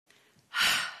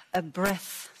a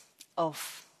breath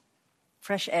of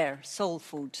fresh air, soul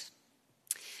food.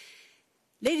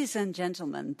 Ladies and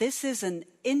gentlemen, this is an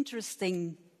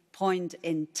interesting point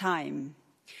in time.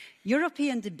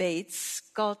 European debates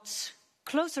got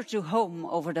closer to home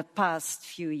over the past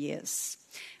few years,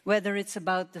 whether it's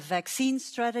about the vaccine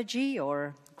strategy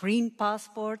or green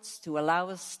passports to allow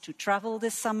us to travel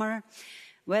this summer,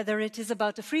 whether it is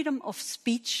about the freedom of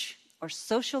speech or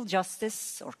social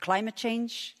justice or climate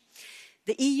change.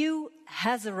 The EU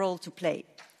has a role to play,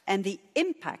 and the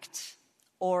impact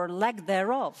or lack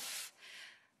thereof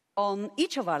on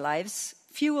each of our lives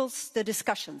fuels the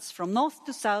discussions from north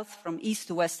to south, from east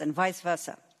to west, and vice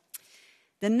versa.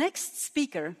 The next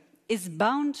speaker is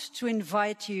bound to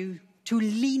invite you to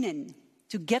lean in,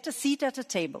 to get a seat at a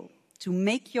table, to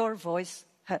make your voice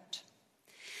heard.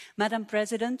 Madam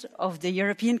President of the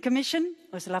European Commission,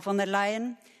 Ursula von der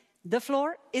Leyen, the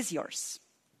floor is yours.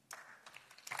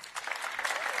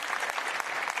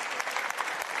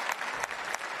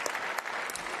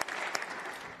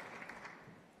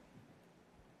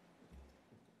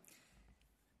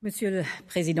 Monsieur le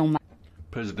Président,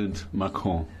 President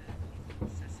Macron,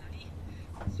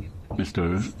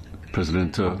 Mr.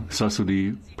 President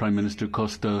Sassoli, Prime Minister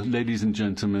Costa, ladies and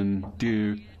gentlemen,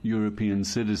 dear European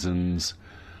citizens,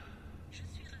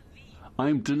 I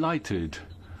am delighted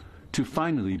to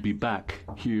finally be back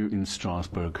here in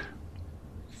Strasbourg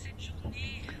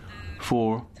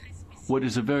for what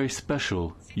is a very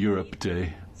special Europe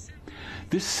Day.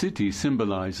 This city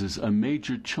symbolizes a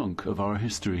major chunk of our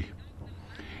history.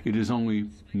 It is only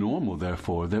normal,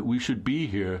 therefore, that we should be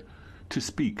here to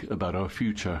speak about our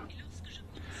future.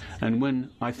 And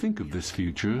when I think of this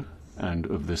future and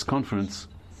of this conference,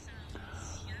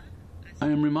 I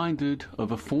am reminded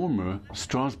of a former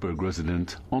Strasbourg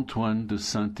resident, Antoine de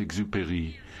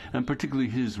Saint-Exupéry, and particularly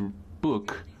his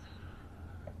book,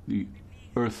 The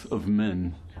Earth of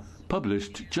Men,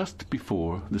 published just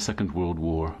before the Second World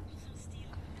War.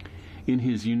 In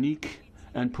his unique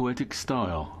and poetic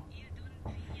style,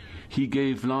 he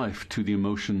gave life to the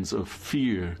emotions of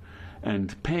fear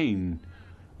and pain,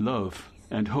 love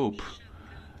and hope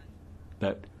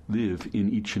that live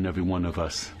in each and every one of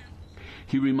us.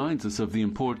 He reminds us of the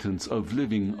importance of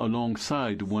living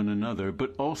alongside one another,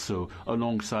 but also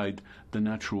alongside the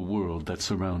natural world that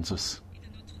surrounds us,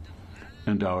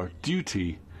 and our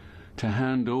duty to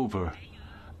hand over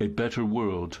a better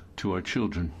world to our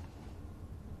children.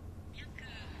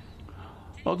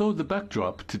 Although the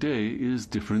backdrop today is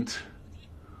different,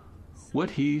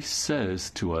 what he says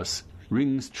to us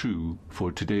rings true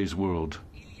for today's world.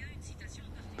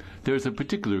 There's a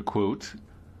particular quote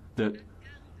that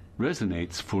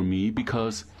resonates for me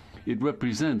because it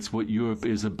represents what Europe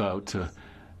is about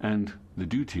and the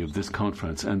duty of this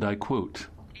conference, and I quote,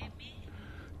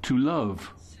 "To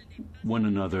love one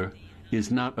another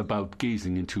is not about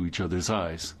gazing into each other's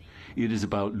eyes. It is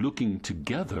about looking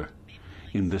together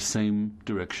in the same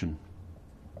direction."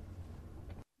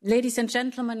 ladies and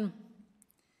gentlemen,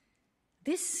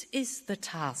 this is the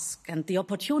task and the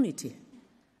opportunity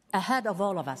ahead of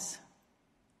all of us.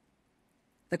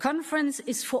 The conference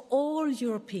is for all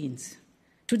Europeans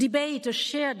to debate a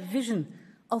shared vision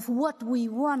of what we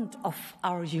want of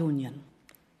our union.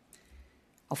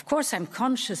 Of course, I'm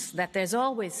conscious that there's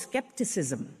always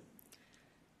skepticism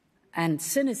and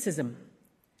cynicism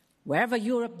wherever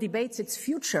Europe debates its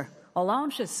future or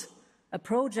launches a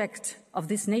project of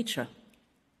this nature.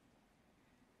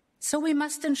 So we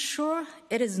must ensure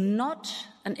it is not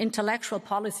an intellectual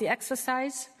policy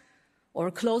exercise or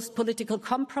a closed political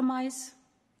compromise.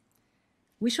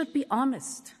 We should be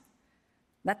honest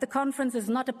that the conference is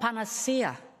not a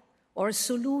panacea or a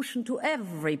solution to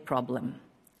every problem.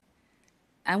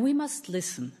 And we must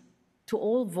listen to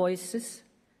all voices,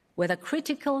 whether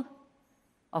critical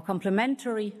or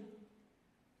complementary,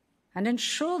 and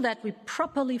ensure that we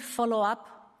properly follow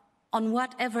up on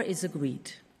whatever is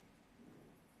agreed.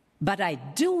 But I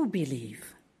do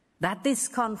believe that this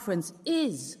conference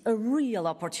is a real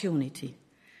opportunity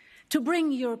to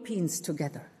bring Europeans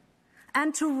together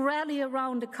and to rally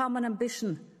around a common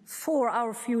ambition for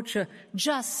our future,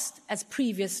 just as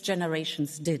previous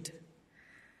generations did.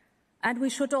 And we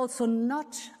should also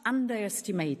not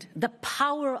underestimate the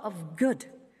power of good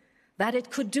that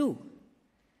it could do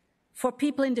for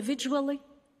people individually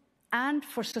and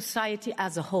for society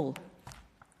as a whole.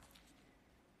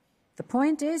 The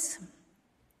point is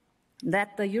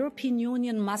that the European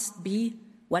Union must be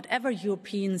whatever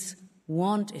Europeans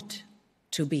want it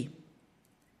to be.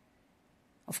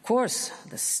 Of course,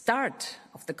 the start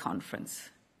of the conference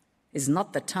is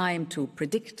not the time to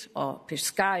predict or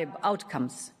prescribe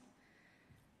outcomes.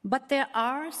 But there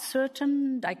are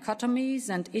certain dichotomies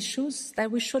and issues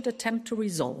that we should attempt to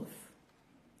resolve.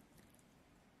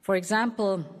 For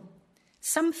example,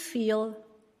 some feel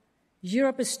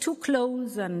Europe is too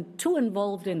close and too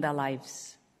involved in their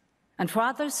lives. And for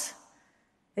others,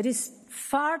 it is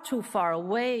far too far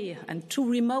away and too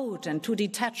remote and too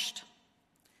detached.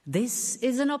 This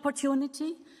is an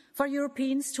opportunity for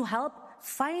Europeans to help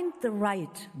find the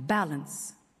right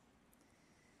balance.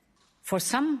 For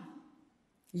some,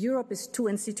 Europe is too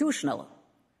institutional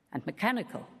and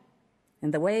mechanical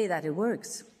in the way that it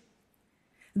works.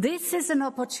 This is an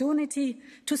opportunity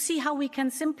to see how we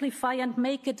can simplify and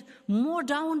make it more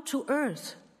down to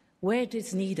earth where it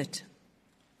is needed.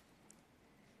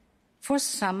 For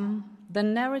some, the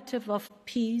narrative of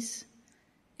peace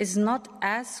is not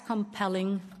as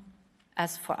compelling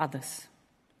as for others.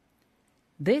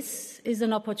 This is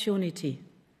an opportunity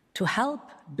to help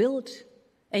build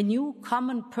a new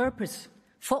common purpose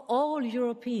for all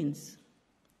Europeans.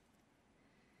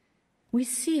 We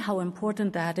see how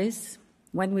important that is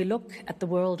when we look at the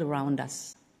world around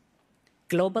us.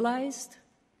 Globalized,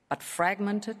 but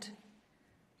fragmented,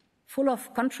 full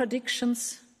of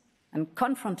contradictions and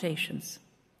confrontations.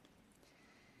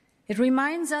 It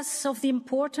reminds us of the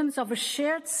importance of a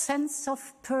shared sense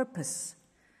of purpose,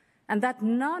 and that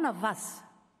none of us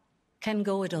can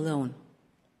go it alone.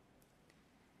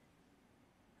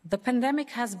 The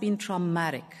pandemic has been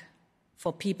traumatic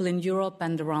for people in Europe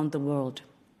and around the world.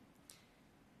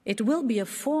 It will be a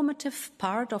formative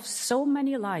part of so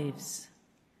many lives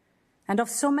and of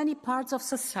so many parts of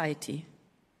society.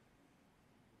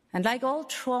 And like all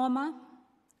trauma,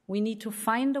 we need to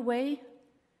find a way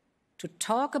to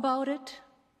talk about it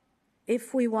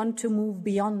if we want to move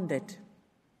beyond it.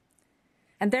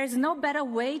 And there is no better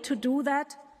way to do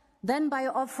that than by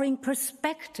offering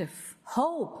perspective,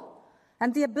 hope,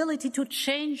 and the ability to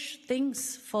change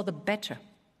things for the better.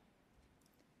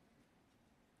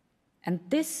 And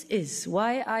this is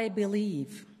why I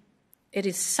believe it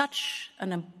is such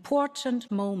an important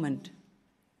moment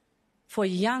for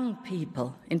young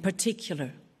people in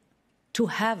particular to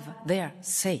have their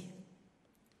say.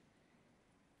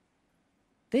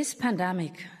 This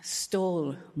pandemic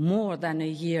stole more than a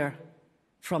year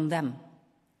from them.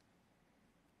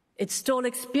 It stole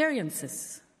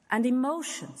experiences and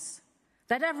emotions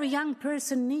that every young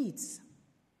person needs.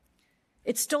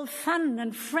 It stole fun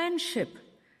and friendship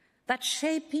that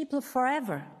shape people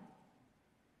forever.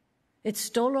 It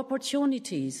stole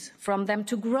opportunities from them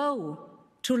to grow,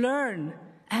 to learn,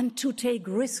 and to take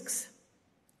risks.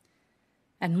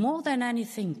 And more than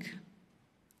anything,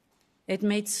 it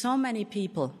made so many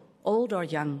people, old or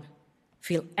young,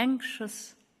 feel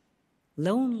anxious,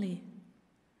 lonely,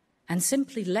 and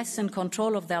simply less in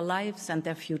control of their lives and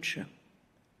their future.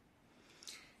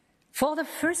 For the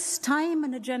first time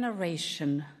in a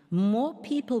generation, more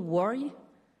people worry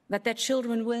that their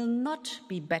children will not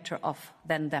be better off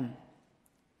than them.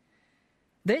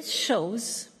 This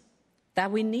shows that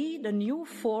we need a new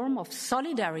form of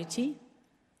solidarity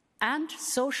and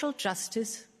social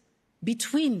justice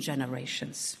between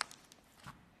generations.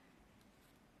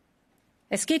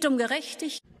 Es geht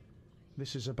Gerechtigkeit.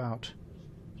 This is about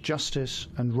justice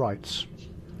and rights,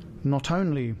 not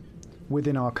only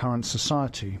within our current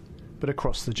society, but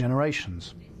across the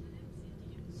generations.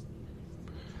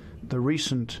 The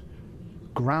recent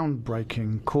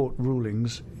groundbreaking court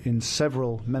rulings in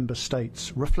several member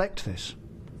states reflect this.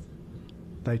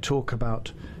 They talk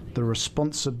about the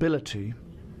responsibility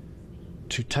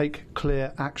to take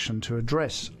clear action to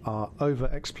address our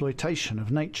over-exploitation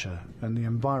of nature and the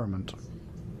environment.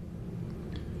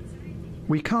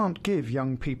 We can't give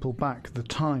young people back the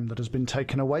time that has been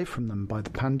taken away from them by the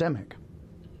pandemic.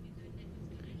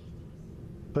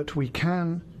 But we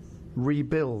can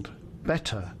rebuild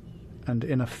better and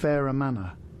in a fairer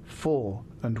manner for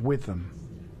and with them.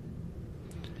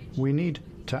 We need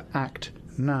to act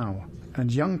now,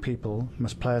 and young people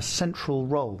must play a central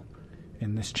role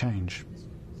in this change.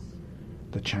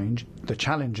 The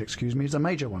challenge, is a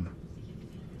major one.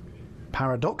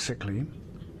 Paradoxically,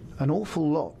 an awful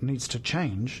lot needs to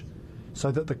change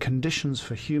so that the conditions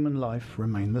for human life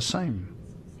remain the same.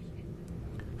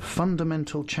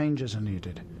 Fundamental changes are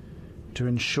needed to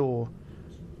ensure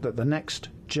that the next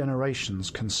generations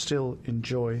can still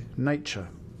enjoy nature.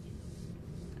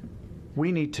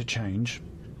 We need to change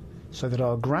so that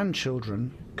our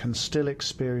grandchildren can still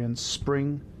experience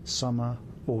spring, summer,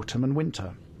 autumn and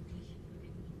winter.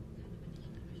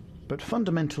 But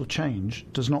fundamental change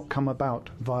does not come about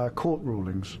via court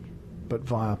rulings, but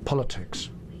via politics.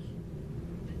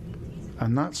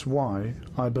 And that's why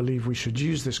I believe we should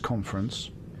use this conference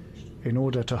in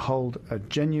order to hold a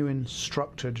genuine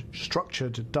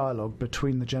structured dialogue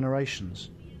between the generations,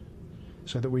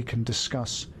 so that we can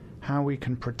discuss how we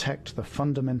can protect the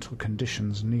fundamental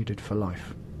conditions needed for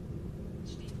life.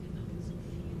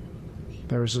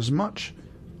 There is as much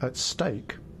at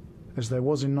stake as there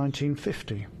was in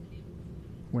 1950,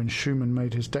 when Schuman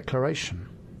made his declaration.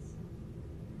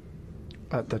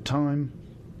 At the time,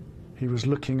 he was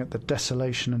looking at the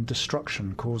desolation and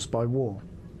destruction caused by war.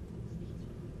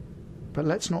 But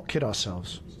let's not kid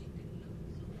ourselves.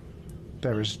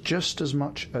 There is just as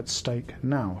much at stake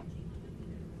now,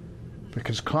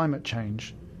 because climate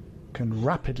change can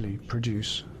rapidly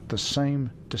produce the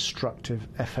same destructive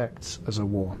effects as a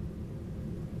war.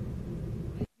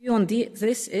 View on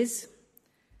this is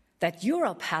that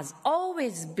Europe has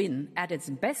always been at its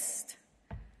best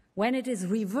when it is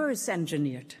reverse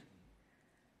engineered.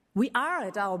 We are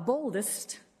at our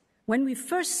boldest when we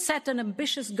first set an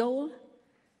ambitious goal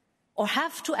or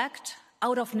have to act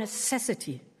out of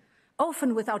necessity,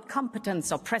 often without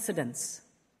competence or precedence.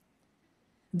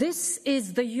 This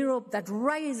is the Europe that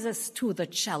rises to the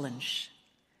challenge,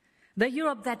 the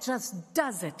Europe that just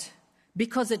does it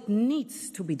because it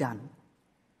needs to be done.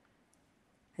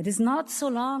 It is not so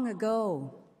long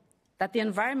ago that the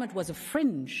environment was a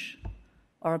fringe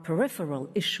or a peripheral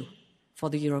issue for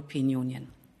the European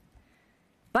Union.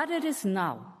 But it is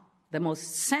now the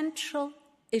most central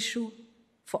issue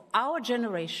for our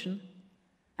generation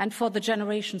and for the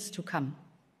generations to come.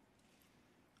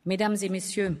 Mesdames et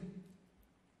messieurs,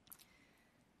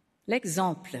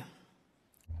 l'exemple.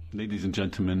 Ladies and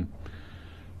gentlemen,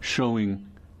 showing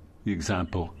the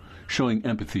example, showing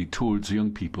empathy towards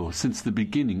young people since the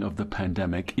beginning of the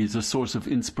pandemic is a source of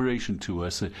inspiration to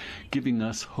us, giving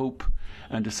us hope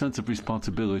and a sense of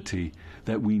responsibility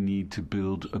that we need to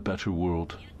build a better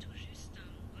world.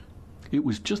 It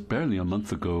was just barely a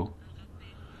month ago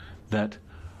that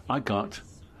I got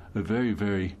a very,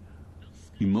 very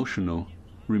emotional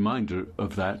reminder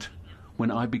of that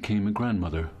when I became a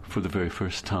grandmother for the very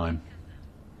first time.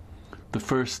 The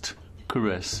first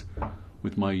caress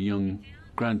with my young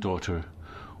granddaughter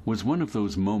was one of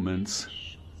those moments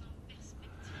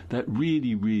that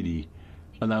really, really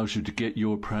allows you to get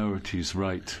your priorities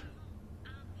right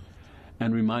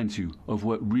and reminds you of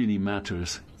what really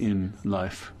matters in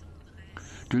life.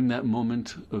 During that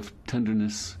moment of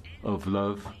tenderness, of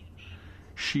love,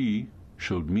 she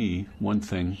showed me one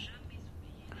thing,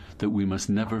 that we must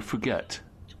never forget,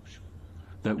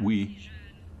 that we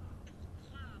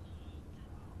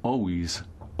always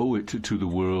owe it to the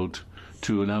world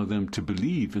to allow them to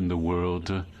believe in the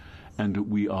world, and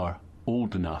we are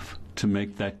old enough to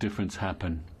make that difference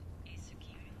happen.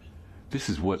 This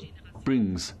is what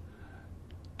brings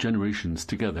generations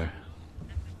together.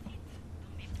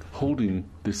 Holding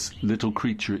this little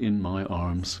creature in my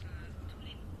arms,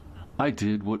 I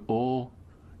did what all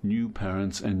new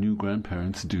parents and new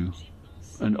grandparents do,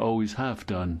 and always have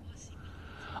done.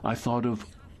 I thought of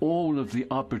all of the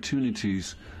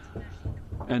opportunities,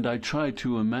 and I tried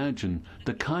to imagine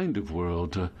the kind of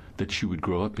world that she would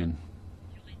grow up in.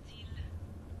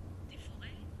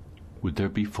 Would there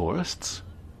be forests?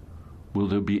 Will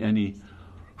there be any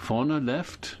fauna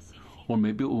left? Or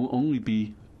maybe it will only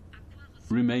be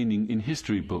remaining in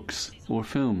history books or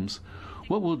films.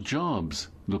 What will jobs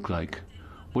look like?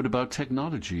 What about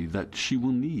technology that she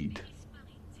will need?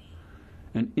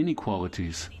 And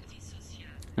inequalities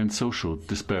and social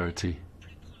disparity,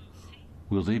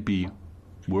 will they be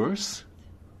worse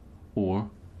or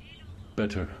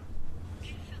better?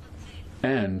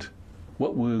 And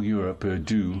what will Europe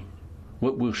do?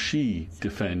 What will she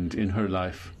defend in her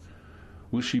life?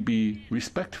 Will she be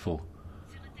respectful,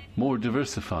 more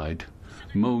diversified,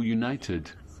 more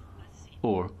united,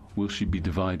 or will she be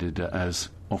divided as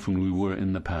often we were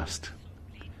in the past?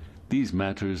 These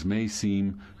matters may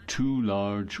seem too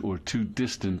large or too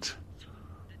distant,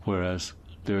 whereas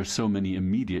there are so many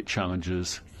immediate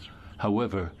challenges.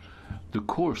 However, the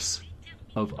course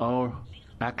of our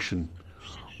action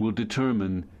will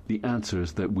determine the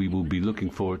answers that we will be looking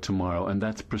for tomorrow, and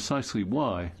that's precisely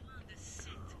why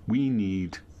we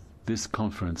need this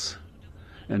conference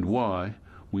and why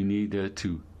we need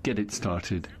to get it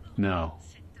started now.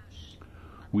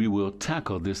 We will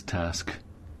tackle this task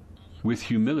with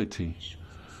humility,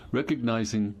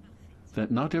 recognizing that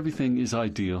not everything is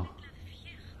ideal,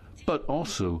 but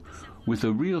also with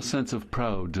a real sense of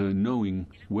pride, knowing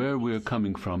where we're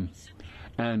coming from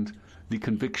and the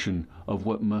conviction of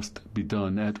what must be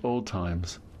done at all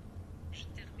times.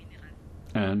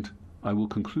 And I will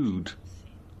conclude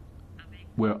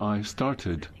where I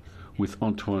started, with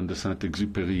Antoine de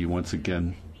Saint-Exupéry once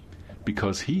again,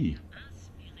 because he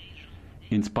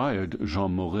inspired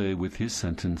Jean Monnet with his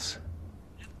sentence.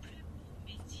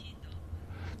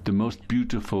 The most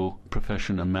beautiful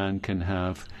profession a man can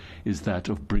have is that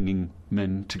of bringing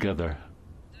men together.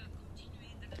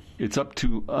 It's up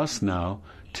to us now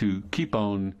to keep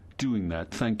on doing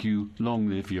that. Thank you. Long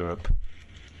live Europe.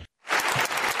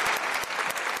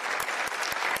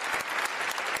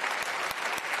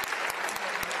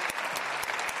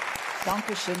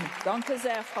 Dankeschön. Danke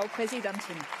sehr, Frau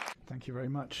Präsidentin. Thank you very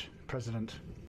much, President.